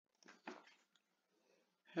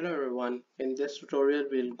Hello everyone, in this tutorial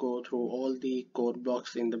we'll go through all the code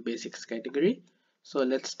blocks in the basics category. So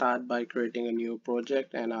let's start by creating a new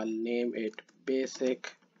project and I'll name it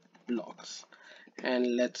basic blocks.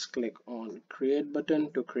 And let's click on create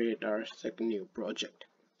button to create our second new project.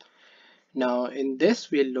 Now in this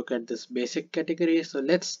we'll look at this basic category. So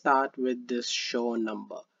let's start with this show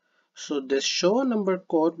number. So this show number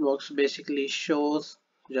code blocks basically shows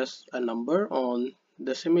just a number on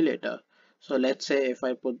the simulator. So let's say if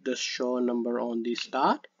I put this show number on the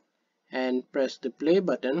start and press the play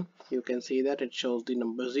button, you can see that it shows the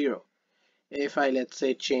number 0. If I let's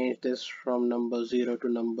say change this from number 0 to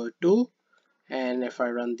number 2, and if I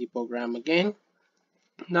run the program again,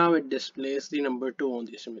 now it displays the number 2 on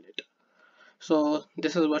the simulator. So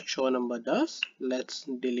this is what show number does. Let's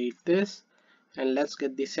delete this and let's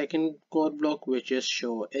get the second code block, which is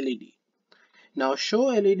show LED. Now show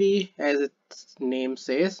LED, as its name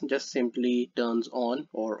says, just simply turns on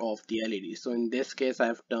or off the LED. So in this case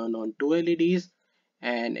I've turned on two LEDs,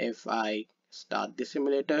 and if I start the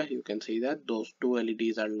simulator you can see that those two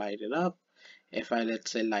LEDs are lighted up. If I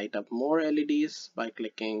let's say light up more LEDs by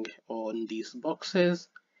clicking on these boxes,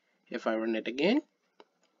 if I run it again,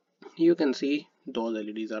 you can see those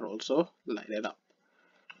LEDs are also lighted up.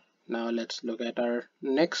 Now let's look at our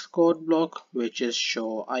next code block, which is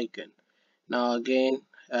show icon. Now again,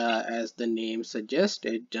 as the name suggests,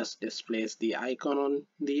 it just displays the icon on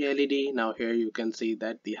the LED. Now here you can see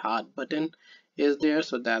that the heart button is there,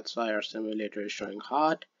 so that's why our simulator is showing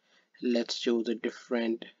heart. Let's choose a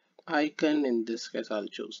different icon. In this case I'll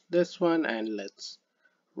choose this one, and let's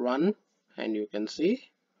run, and you can see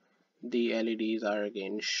the LEDs are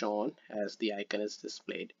again shown as the icon is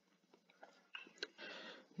displayed.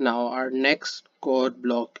 Now our next code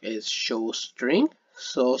block is show string.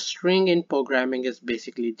 So string in programming is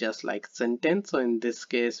basically just like sentence. So in this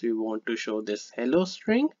case we want to show this hello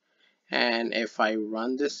string, and if I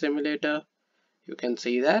run this simulator you can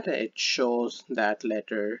see that it shows that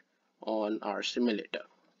letter on our simulator.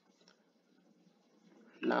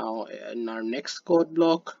 Now in our next code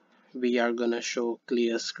block we are gonna show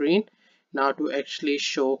clear screen. Now to actually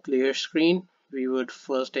show clear screen we would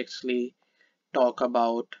first actually talk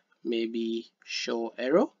about maybe show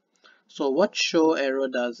arrow. So what show arrow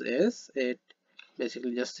does is it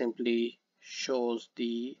basically just simply shows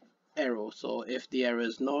the arrow. So if the arrow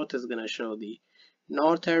is north, it's gonna show the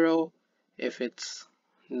north arrow. If it's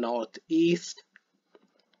northeast,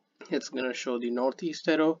 it's gonna show the northeast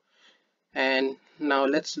arrow. And now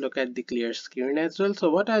let's look at the clear screen as well. So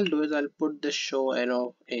what I'll do is I'll put the show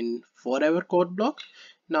arrow in forever code block.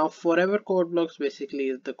 Now forever code blocks basically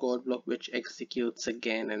is the code block which executes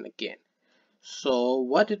again and again. So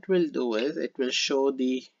what it will do is it will show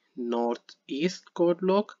the northeast code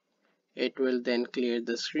block. It will then clear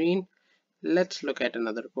the screen. Let's look at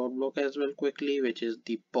another code block as well quickly, which is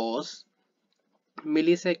the pause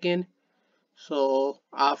millisecond. So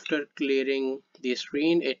after clearing the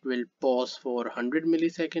screen it will pause for 100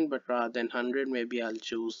 milliseconds, but rather than 100 maybe I'll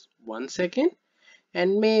choose 1 second,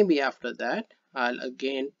 and maybe after that I'll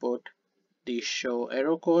again put the show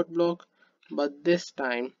arrow code block, but this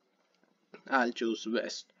time I'll choose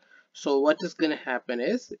west. So what is going to happen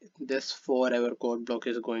is this forever code block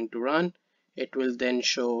is going to run. It will then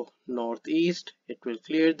show northeast, it will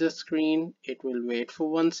clear the screen, it will wait for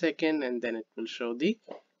 1 second, and then it will show the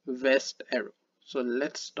west arrow. So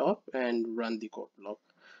let's stop and run the code block.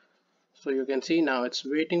 So you can see now it's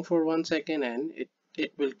waiting for 1 second, and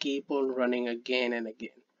it will keep on running again and again.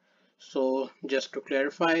 So just to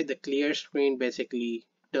clarify, the clear screen basically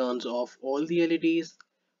turns off all the LEDs.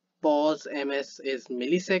 Pause ms is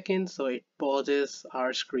milliseconds, so it pauses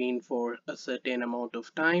our screen for a certain amount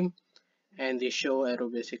of time, and the show arrow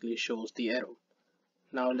basically shows the arrow.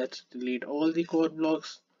 Now let's delete all the code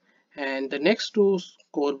blocks, and the next two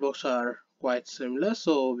code blocks are quite similar.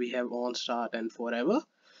 So we have onstart and forever.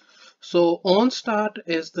 So onstart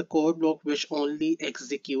is the code block which only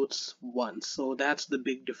executes once. So that's the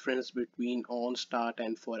big difference between onstart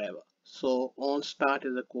and forever. So onstart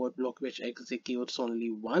is a code block which executes only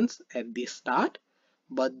once at the start,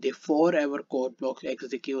 but the forever code block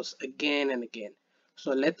executes again and again.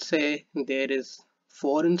 So let's say there is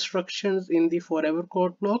 4 instructions in the forever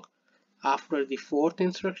code block. After the 4th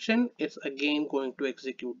instruction, it's again going to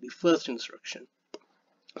execute the first instruction.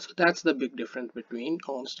 So that's the big difference between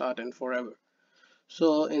onstart and forever.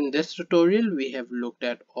 So in this tutorial we have looked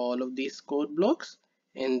at all of these code blocks.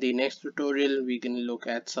 In the next tutorial we can look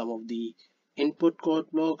at some of the input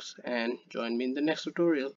code blocks, and join me in the next tutorial.